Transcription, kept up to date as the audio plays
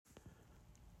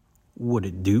What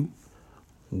it do?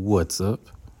 What's up?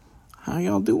 How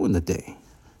y'all doing today?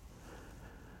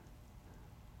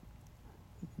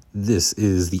 This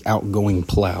is the Outgoing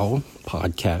Plow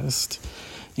podcast,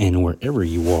 and wherever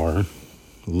you are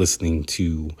listening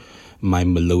to my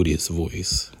melodious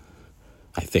voice,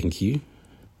 I thank you.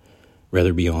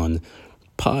 Rather be on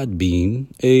Podbean,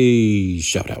 a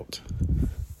shout out.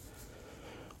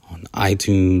 On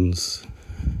iTunes,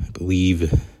 I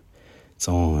believe it's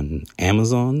on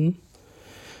Amazon.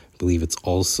 I believe it's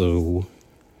also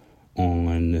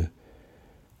on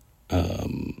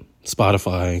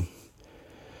Spotify.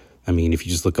 I mean, if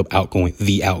you just look up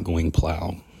the Outgoing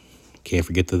Plow, can't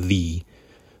forget the.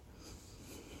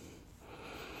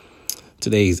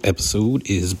 Today's episode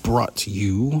is brought to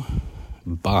you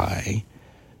by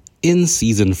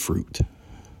in-season fruit.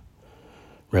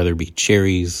 Whether it be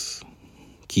cherries,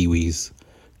 kiwis,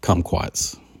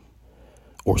 kumquats,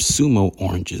 or sumo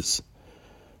oranges.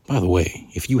 By the way,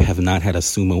 if you have not had a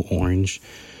sumo orange,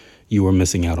 you are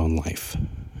missing out on life.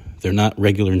 They're not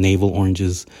regular navel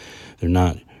oranges. They're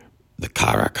not the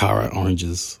cara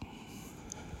oranges.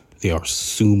 They are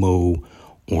sumo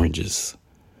oranges.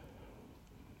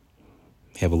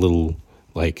 They have a little,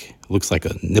 looks like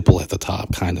a nipple at the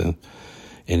top, kind of.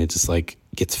 And it just,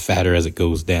 gets fatter as it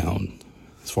goes down,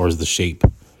 as far as the shape.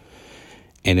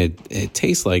 And it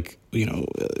tastes like,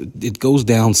 it goes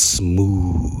down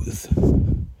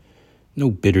smooth. No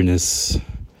bitterness.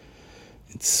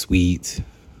 It's sweet.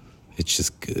 It's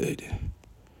just good.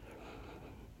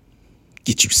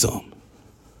 Get you some.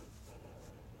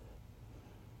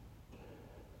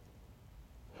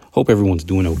 Hope everyone's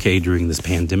doing okay during this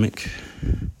pandemic.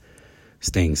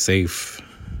 Staying safe.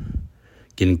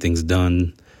 Getting things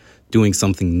done. Doing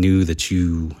something new that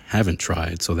you haven't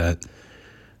tried so that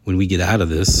when we get out of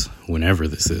this, whenever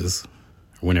this is,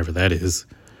 or whenever that is,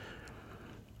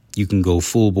 you can go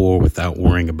full bore without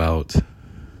worrying about,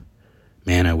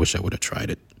 man, I wish I would have tried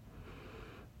it.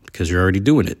 Because you're already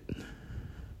doing it.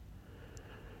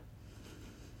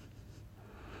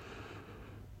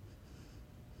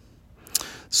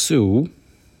 So,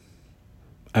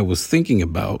 I was thinking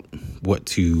about what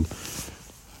to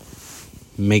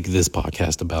make this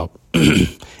podcast about.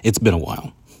 It's been a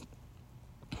while.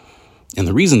 And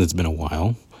the reason it's been a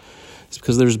while is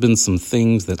because there's been some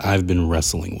things that I've been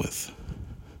wrestling with.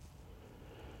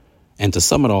 And to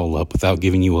sum it all up, without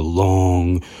giving you a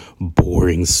long,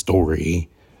 boring story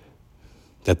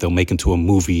that they'll make into a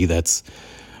movie that's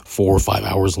 4 or 5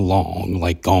 hours long,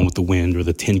 like Gone with the Wind or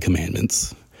the 10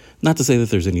 Commandments. Not to say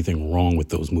that there's anything wrong with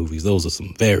those movies. Those are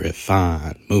some very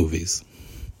fine movies.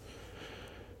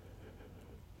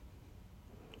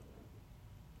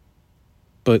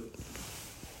 But the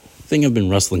thing I've been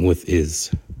wrestling with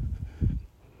is,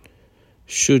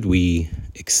 should we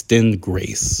extend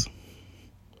grace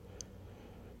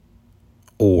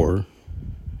or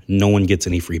no one gets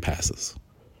any free passes?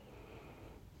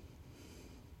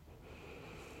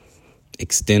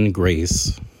 Extend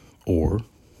grace or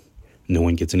no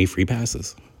one gets any free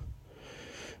passes.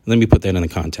 Let me put that in the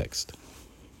context.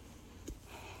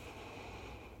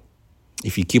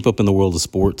 If you keep up in the world of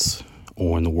sports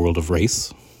or in the world of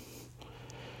race,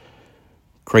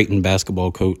 Creighton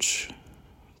basketball coach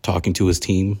talking to his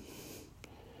team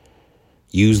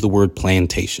used the word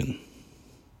plantation.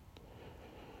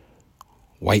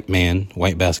 White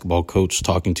basketball coach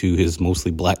talking to his mostly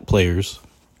black players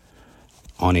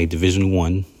on a Division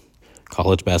I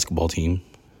college basketball team,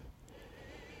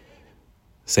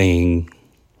 saying,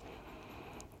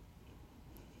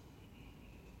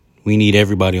 we need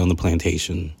everybody on the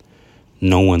plantation.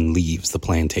 No one leaves the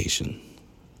plantation.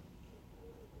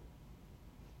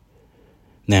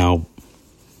 Now,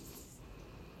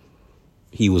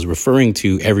 he was referring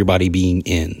to everybody being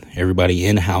everybody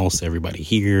in-house, everybody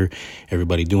here,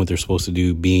 everybody doing what they're supposed to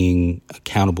do, being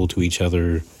accountable to each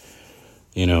other,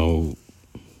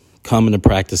 coming to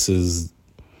practices,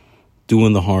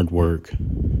 doing the hard work.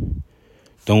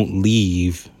 Don't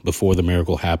leave before the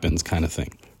miracle happens kind of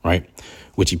thing, right?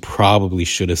 Which he probably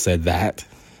should have said that.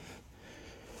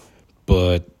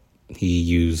 But he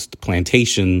used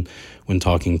plantation when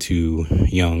talking to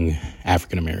young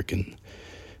African-American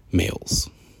males.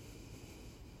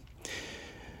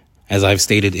 As I've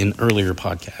stated in earlier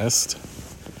podcasts,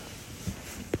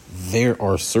 there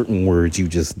are certain words you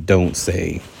just don't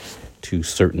say to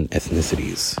certain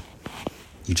ethnicities.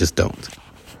 You just don't.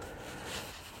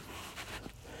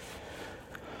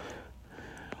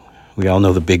 We all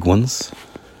know the big ones,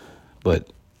 but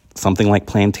something like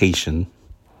plantation,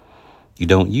 you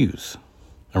don't use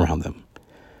around them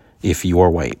if you are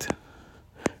white.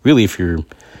 Really,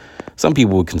 some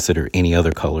people would consider any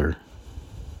other color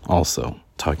also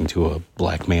talking to a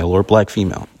black male or black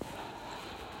female.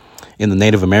 In the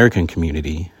Native American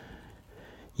community,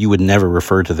 you would never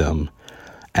refer to them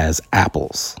as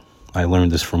apples. I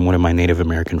learned this from one of my Native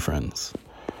American friends.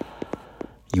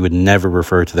 You would never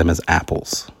refer to them as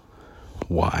apples.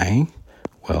 Why?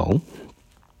 Well,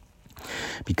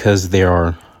 because they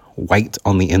are white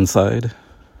on the inside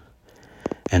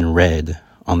and red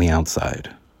on the outside.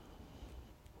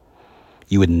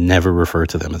 You would never refer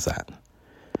to them as that.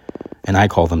 And I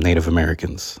call them Native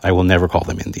Americans. I will never call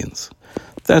them Indians.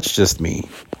 That's just me.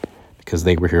 Because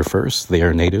they were here first. They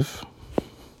are native.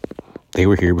 They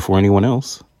were here before anyone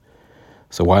else.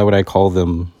 So why would I call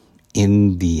them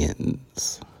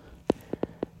Indians?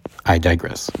 I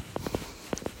digress.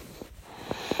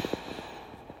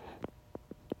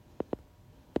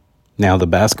 Now, the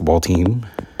basketball team,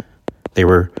 they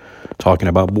were talking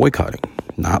about boycotting,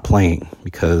 not playing,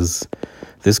 because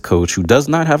this coach, who does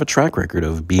not have a track record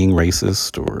of being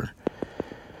racist or,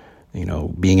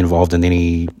 being involved in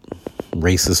any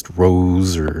racist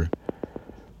rows or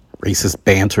racist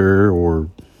banter or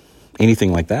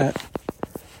anything like that,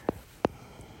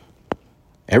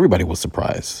 everybody was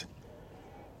surprised.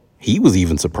 He was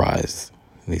even surprised.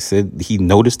 They said he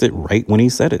noticed it right when he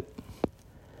said it.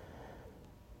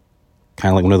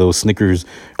 Kind of like one of those Snickers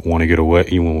want to get away,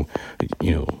 want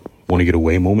to get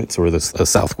away moments, or the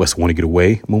Southwest want to get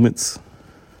away moments.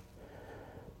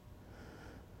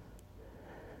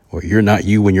 Or you're not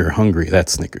you when you're hungry.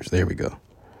 That's Snickers. There we go.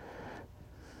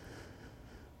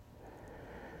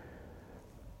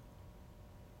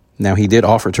 Now, he did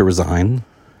offer to resign.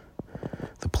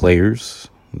 The players,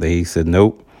 they said,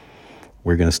 nope,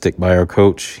 we're going to stick by our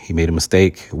coach. He made a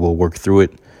mistake. We'll work through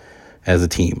it as a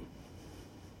team.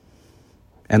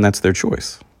 And that's their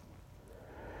choice.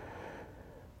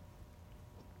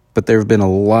 But there have been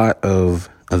a lot of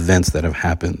events that have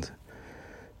happened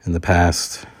in the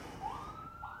past,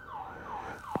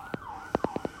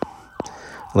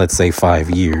 let's say 5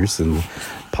 years, and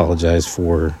apologize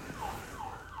for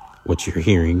what you're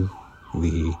hearing.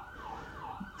 The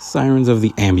sirens of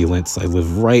the ambulance. I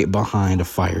live right behind a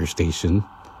fire station.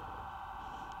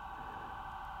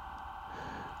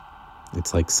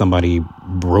 It's like somebody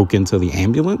broke into the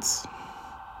ambulance.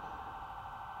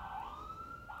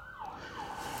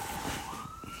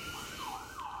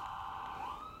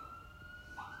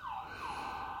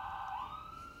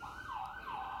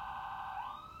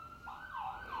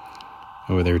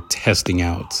 Or they're testing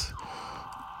out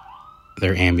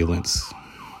their ambulance.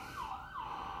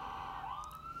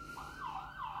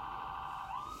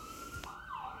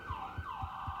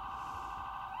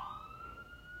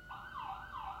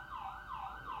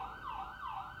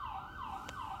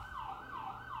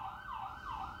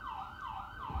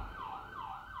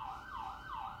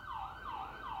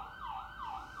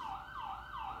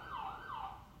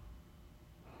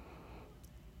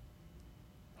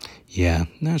 Yeah,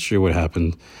 not sure what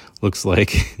happened. Looks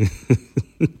like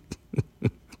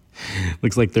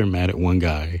they're mad at one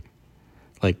guy.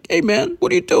 Like, hey man,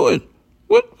 what are you doing?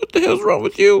 What the hell's wrong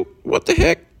with you? What the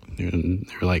heck? And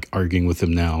they're like arguing with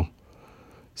him now.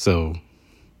 So,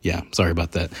 yeah, sorry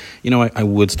about that. I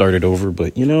would start it over,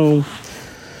 but and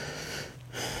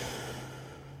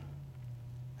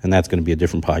that's going to be a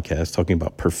different podcast talking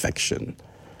about perfection.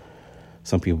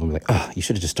 Some people will be like, you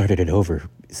should have just started it over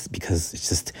because it's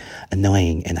just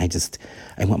annoying. And I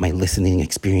want my listening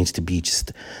experience to be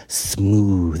just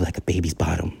smooth like a baby's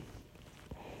bottom.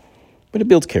 But it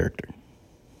builds character.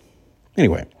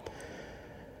 Anyway,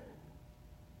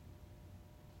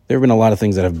 there have been a lot of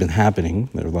things that have been happening.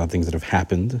 There are a lot of things that have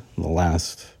happened in the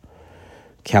last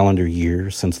calendar year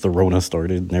since the Rona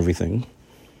started and everything.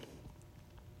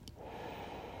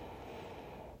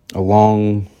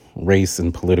 Along race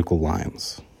and political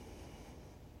lines.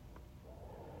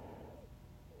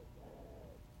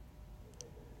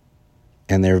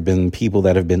 And there have been people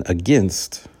that have been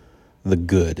against the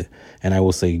good. And I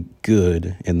will say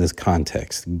good in this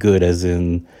context. Good as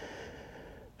in,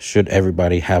 should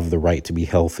everybody have the right to be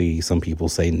healthy? Some people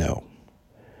say no.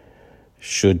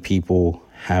 Should everyone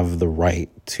have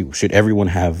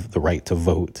the right to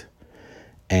vote?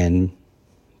 And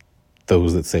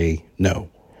those that say no.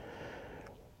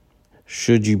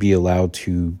 Should you be allowed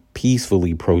to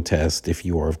peacefully protest if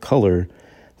you are of color?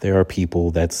 There are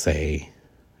people that say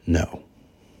no.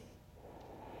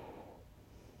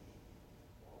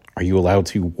 Are you allowed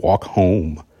to walk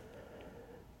home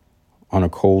on a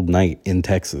cold night in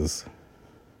Texas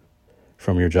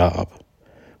from your job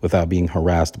without being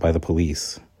harassed by the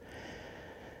police?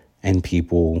 And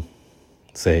people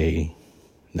say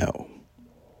no.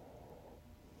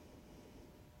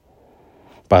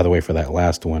 by the way, for that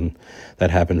last one that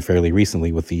happened fairly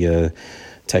recently with the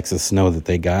Texas snow that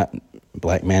they got,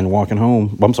 black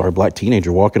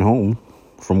teenager walking home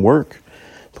from work.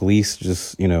 Police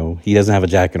just, he doesn't have a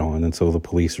jacket on. And so the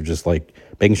police are just like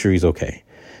making sure he's okay.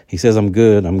 He says, I'm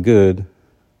good.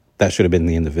 That should have been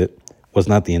the end of it. Was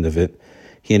not the end of it.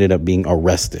 He ended up being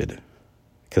arrested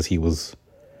because he was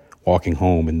walking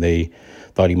home and they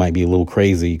thought he might be a little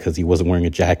crazy because he wasn't wearing a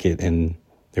jacket and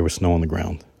there was snow on the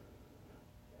ground.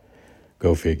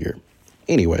 Go figure.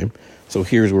 Anyway, so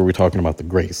here's where we're talking about the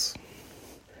grace.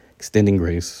 Extending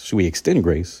grace. Should we extend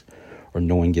grace or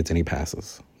no one gets any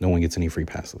passes? No one gets any free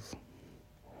passes.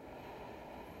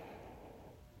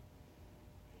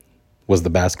 Was the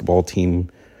basketball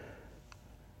team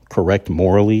correct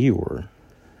morally or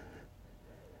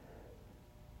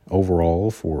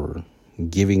overall for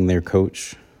giving their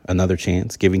coach another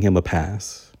chance, giving him a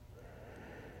pass,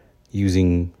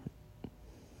 using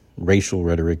racial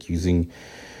rhetoric,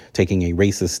 taking a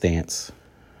racist stance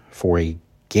for a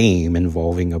game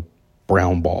involving a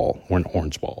brown ball or an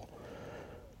orange ball?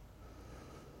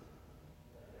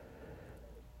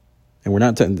 And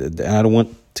I don't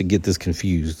want to get this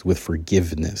confused with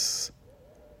forgiveness.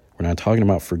 We're not talking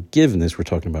about forgiveness. We're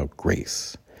talking about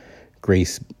grace.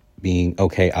 Grace being,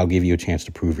 okay, I'll give you a chance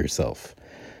to prove yourself.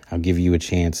 I'll give you a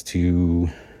chance to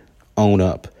own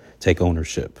up, take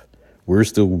ownership. We're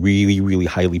still really, really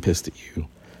highly pissed at you,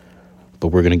 but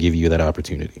we're going to give you that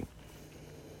opportunity.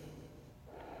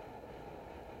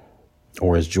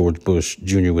 Or as George Bush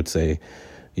Jr. would say,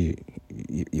 you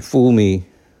fool me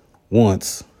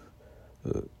once,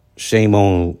 shame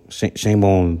on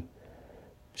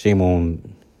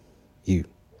you.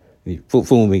 You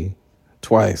fool me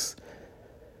twice.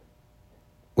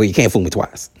 Well, you can't fool me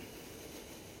twice.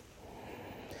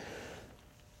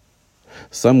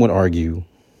 Some would argue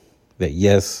that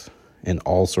yes, in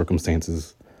all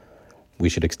circumstances, we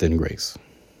should extend grace.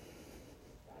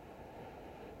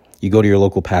 You go to your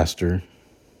local pastor,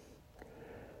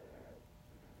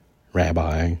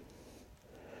 rabbi,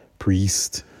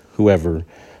 priest, whoever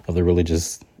of the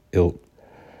religious ilk,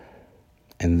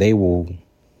 and they will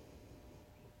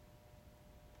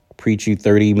preach you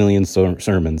 30 million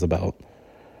sermons about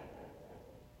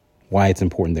why it's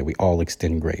important that we all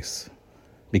extend grace,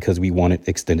 because we want it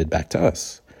extended back to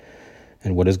us.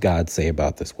 And what does God say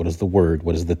about this? What is the word?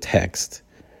 What is the text?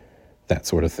 That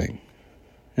sort of thing.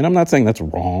 And I'm not saying that's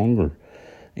wrong or,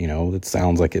 it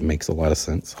sounds like it makes a lot of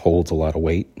sense, holds a lot of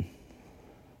weight.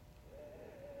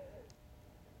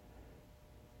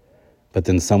 But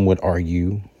then some would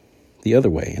argue the other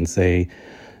way and say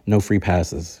no free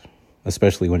passes,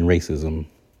 especially when racism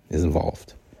is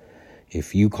involved.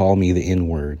 If you call me the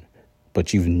N-word,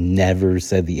 but you've never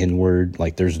said the N-word,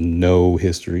 like there's no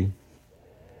history,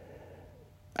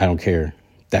 I don't care.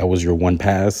 That was your one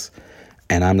pass,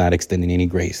 and I'm not extending any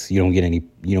grace. You don't get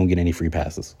any free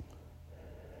passes.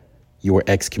 You were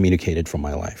excommunicated from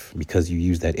my life because you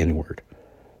used that N-word.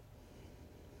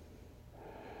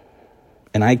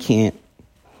 And I can't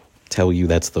tell you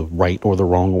that's the right or the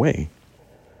wrong way.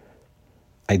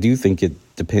 I do think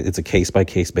it's a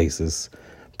case-by-case basis,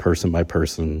 person by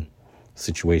person,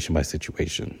 situation by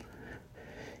situation,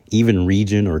 even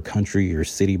region or country or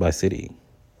city by city.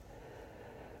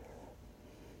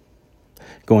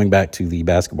 Going back to the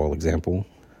basketball example,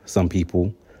 some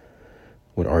people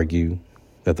would argue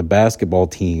that the basketball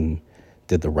team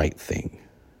did the right thing.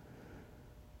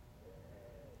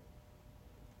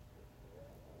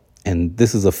 And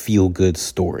this is a feel-good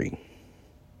story.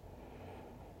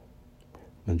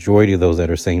 Majority of those that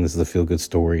are saying this is a feel-good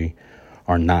story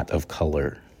are not of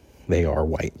color. They are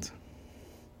white.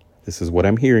 This is what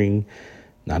I'm hearing,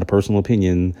 not a personal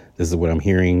opinion. This is what I'm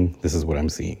hearing. This is what I'm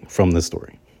seeing from this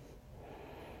story.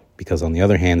 Because on the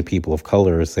other hand, the people of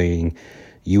color are saying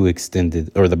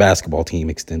the basketball team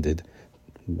extended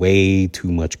way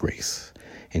too much grace,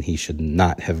 and he should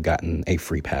not have gotten a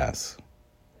free pass.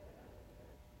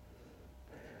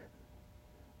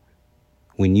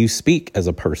 When you speak as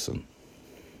a person,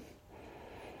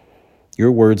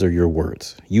 your words are your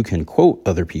words. You can quote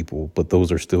other people, but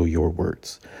those are still your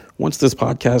words. Once this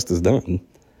podcast is done,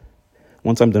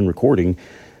 once I'm done recording,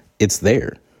 it's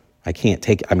there. I can't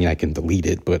I can delete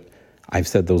it, but I've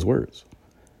said those words.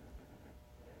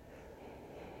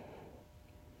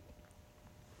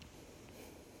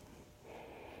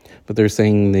 But they're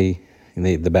saying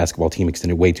the basketball team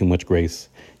extended way too much grace.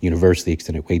 University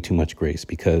extended way too much grace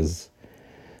because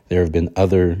there have been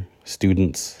other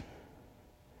student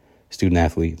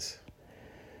athletes,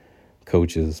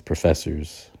 coaches,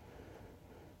 professors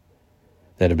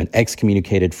that have been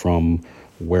excommunicated from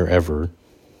wherever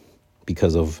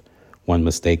because of one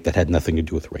mistake that had nothing to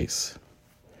do with race.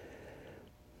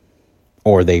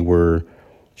 Or they were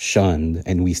shunned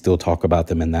and we still talk about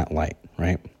them in that light,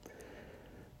 right?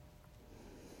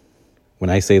 When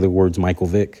I say the words Michael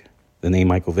Vick, the name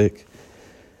Michael Vick,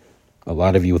 a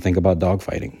lot of you will think about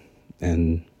dogfighting.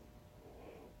 And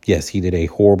yes, he did a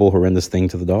horrible, horrendous thing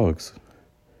to the dogs.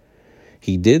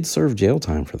 He did serve jail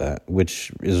time for that,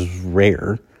 which is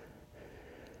rare.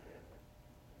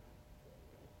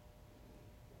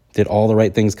 Did all the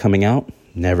right things coming out,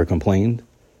 never complained.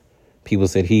 People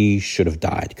said he should have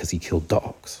died because he killed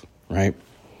dogs, right?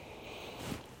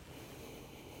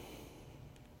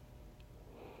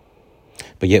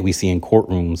 But yet we see in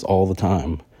courtrooms all the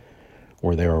time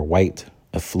where there are white,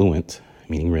 affluent,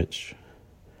 meaning rich,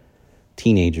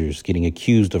 teenagers getting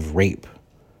accused of rape.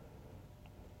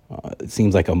 It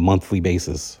seems like a monthly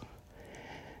basis.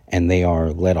 And they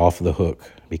are let off the hook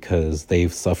because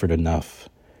they've suffered enough.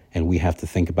 And we have to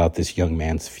think about this young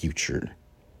man's future.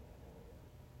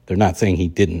 They're not saying he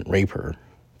didn't rape her.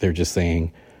 They're just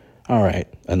saying, all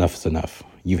right, enough is enough.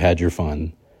 You've had your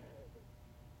fun.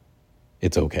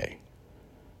 It's okay.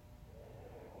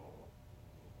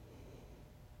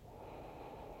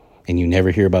 And you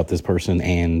never hear about this person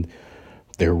and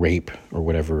their rape or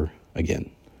whatever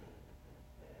again.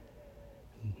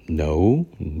 No,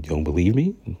 you don't believe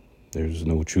me? There's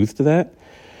no truth to that.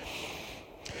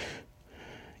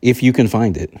 If you can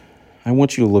find it, I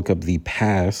want you to look up the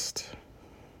past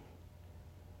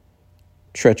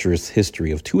treacherous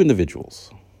history of two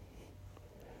individuals,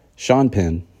 Sean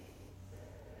Penn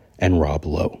and Rob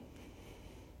Lowe.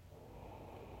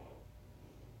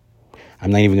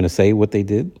 I'm not even going to say what they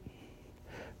did.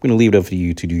 I'm going to leave it up to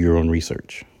you to do your own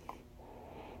research.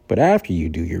 But after you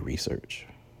do your research,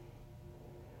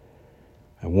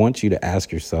 I want you to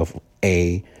ask yourself,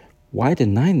 A, why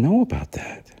didn't I know about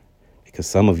that? Because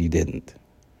some of you didn't.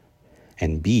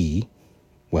 And B,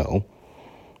 well,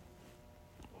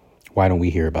 why don't we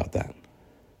hear about that?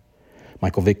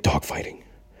 Michael Vick, dogfighting.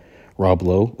 Rob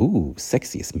Lowe, ooh,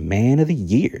 sexiest man of the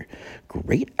year.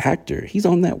 Great actor. He's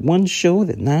on that one show,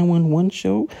 that 911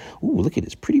 show. Ooh, look at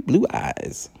his pretty blue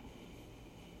eyes.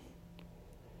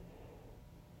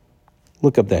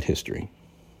 Look up that history.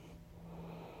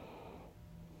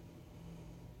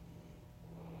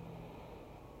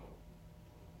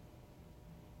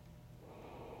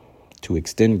 To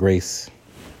extend grace,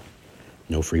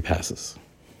 no free passes.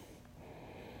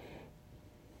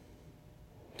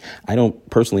 I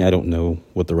don't know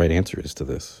what the right answer is to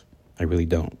this. I really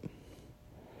don't.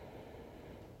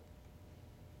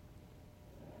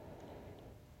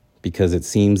 Because it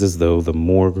seems as though the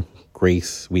more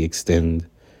grace we extend,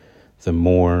 the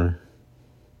more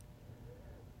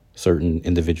certain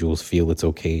individuals feel it's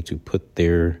okay to put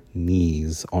their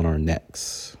knees on our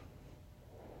necks.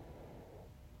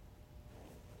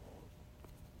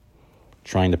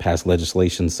 Trying to pass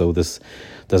legislation so this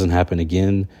doesn't happen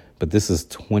again. But this is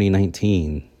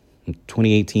 2019,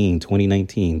 2018,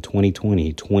 2019,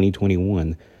 2020,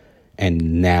 2021.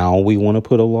 And now we want to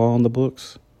put a law on the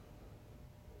books?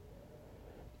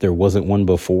 There wasn't one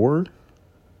before?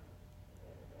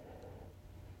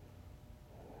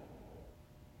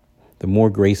 The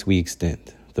more grace we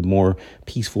extend, the more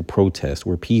peaceful protest.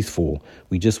 We're peaceful.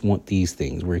 We just want these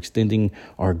things. We're extending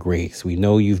our grace. We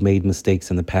know you've made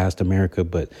mistakes in the past,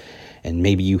 America, and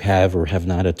maybe you have or have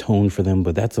not atoned for them,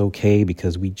 but that's okay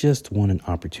because we just want an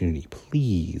opportunity,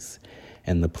 please.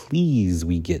 And the please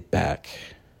we get back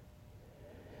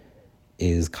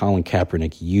is Colin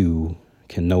Kaepernick, you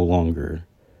can no longer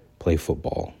play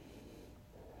football.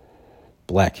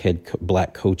 Black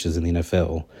coaches in the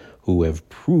NFL who have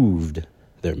proved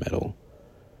their mettle.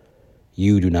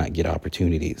 You do not get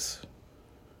opportunities.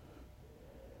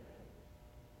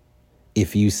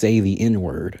 If you say the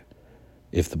N-word,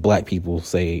 if the black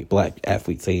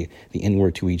athletes say the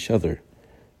N-word to each other,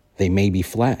 they may be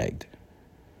flagged.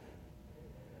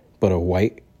 But a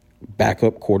white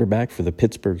backup quarterback for the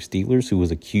Pittsburgh Steelers who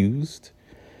was accused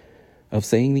of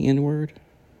saying the N-word,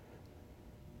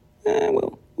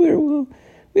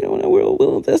 we don't know.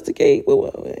 We'll investigate.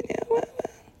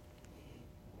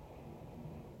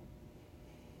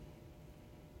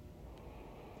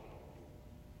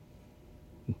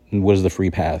 And what does the free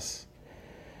pass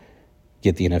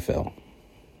get the NFL?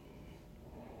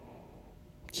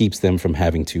 Keeps them from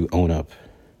having to own up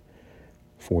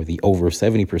for the over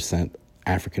 70%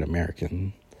 African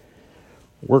American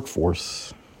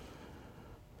workforce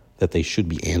that they should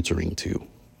be answering to.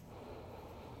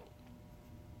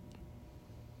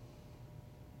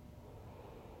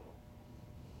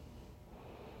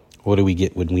 What do we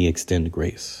get when we extend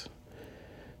grace?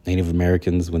 Native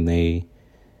Americans, when they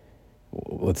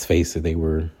let's face it, they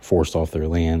were forced off their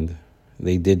land.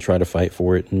 They did try to fight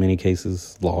for it in many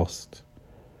cases, lost.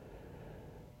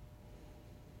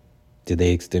 Did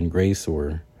they extend grace,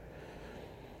 or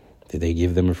did they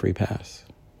give them a free pass?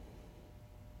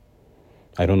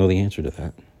 I don't know the answer to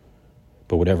that.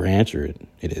 But whatever answer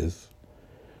it is,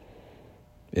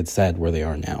 it's sad where they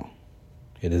are now.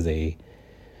 It is a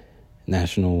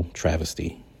national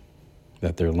travesty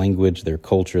that their language, their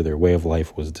culture, their way of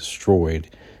life was destroyed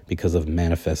because of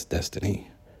manifest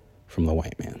destiny from the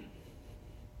white man.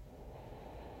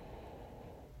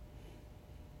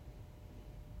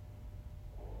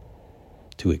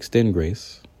 To extend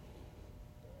grace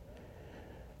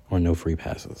or no free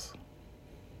passes.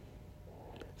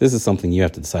 This is something you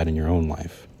have to decide in your own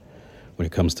life when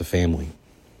it comes to family.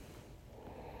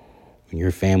 When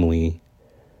your family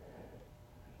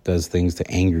does things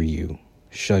to anger you,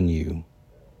 shun you,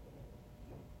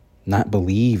 not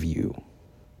believe you,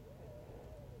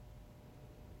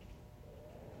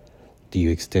 do you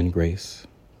extend grace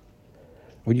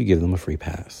or do you give them a free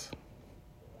pass?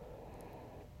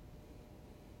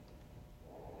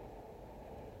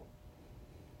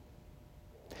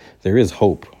 There is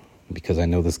hope, because I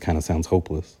know this kind of sounds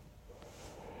hopeless.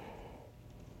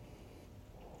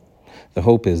 The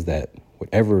hope is that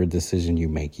whatever decision you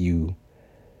make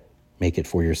it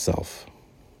for yourself,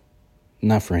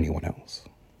 not for anyone else.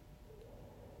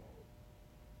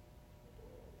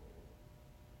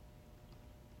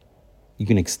 You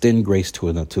can extend grace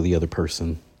to the other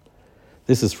person.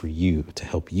 This is for you, to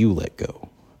help you let go,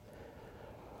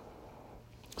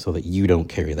 so that you don't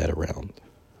carry that around.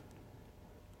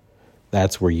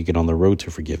 That's where you get on the road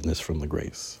to forgiveness from the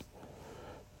grace.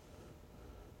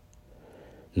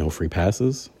 No free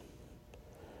passes.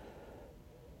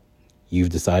 You've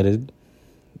decided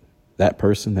that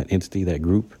person, that entity, that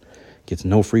group gets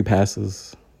no free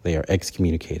passes. They are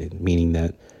excommunicated, meaning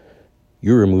that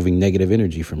you're removing negative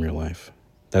energy from your life.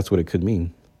 That's what it could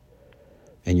mean.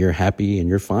 And you're happy and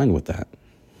you're fine with that.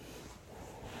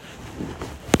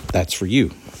 That's for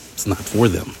you. It's not for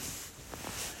them.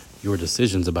 Your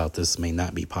decisions about this may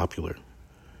not be popular,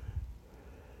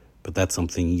 but that's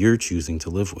something you're choosing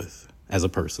to live with as a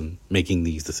person making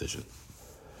these decisions.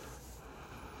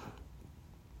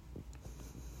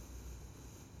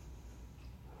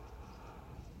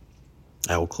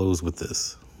 I will close with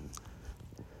this.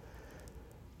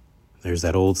 There's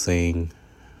that old saying,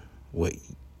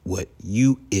 what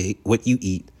you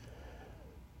eat,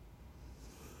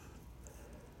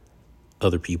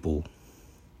 other people,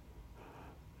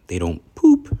 they don't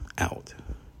poop out.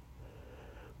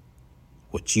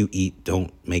 What you eat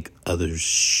don't make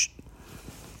others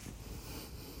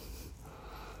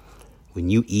When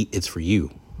you eat, it's for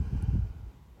you.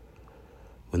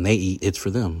 When they eat, it's for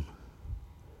them.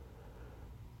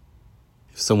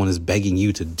 If someone is begging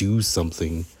you to do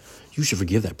something, you should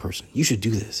forgive that person. You should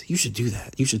do this. You should do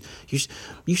that. You should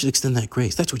extend that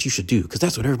grace. That's what you should do, because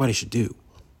that's what everybody should do.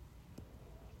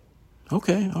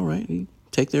 Okay, all right. You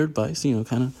take their advice,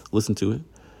 kind of listen to it.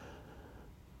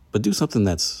 But do something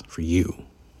that's for you.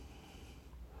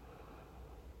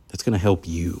 That's going to help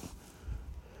you.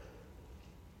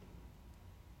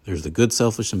 There's the good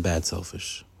selfish and bad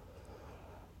selfish.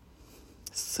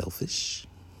 Selfish?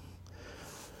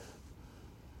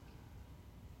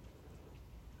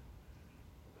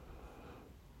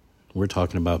 We're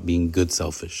talking about being good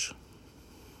selfish.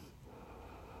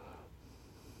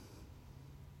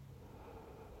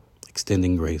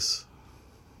 Extending grace.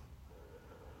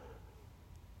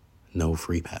 No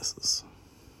free passes.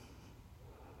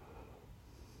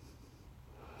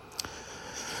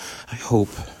 I hope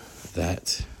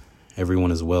that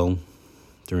everyone is well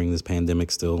during this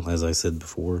pandemic still, as I said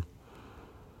before.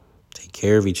 Take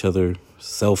care of each other.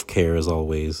 Self-care as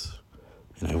always.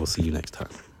 And I will see you next time.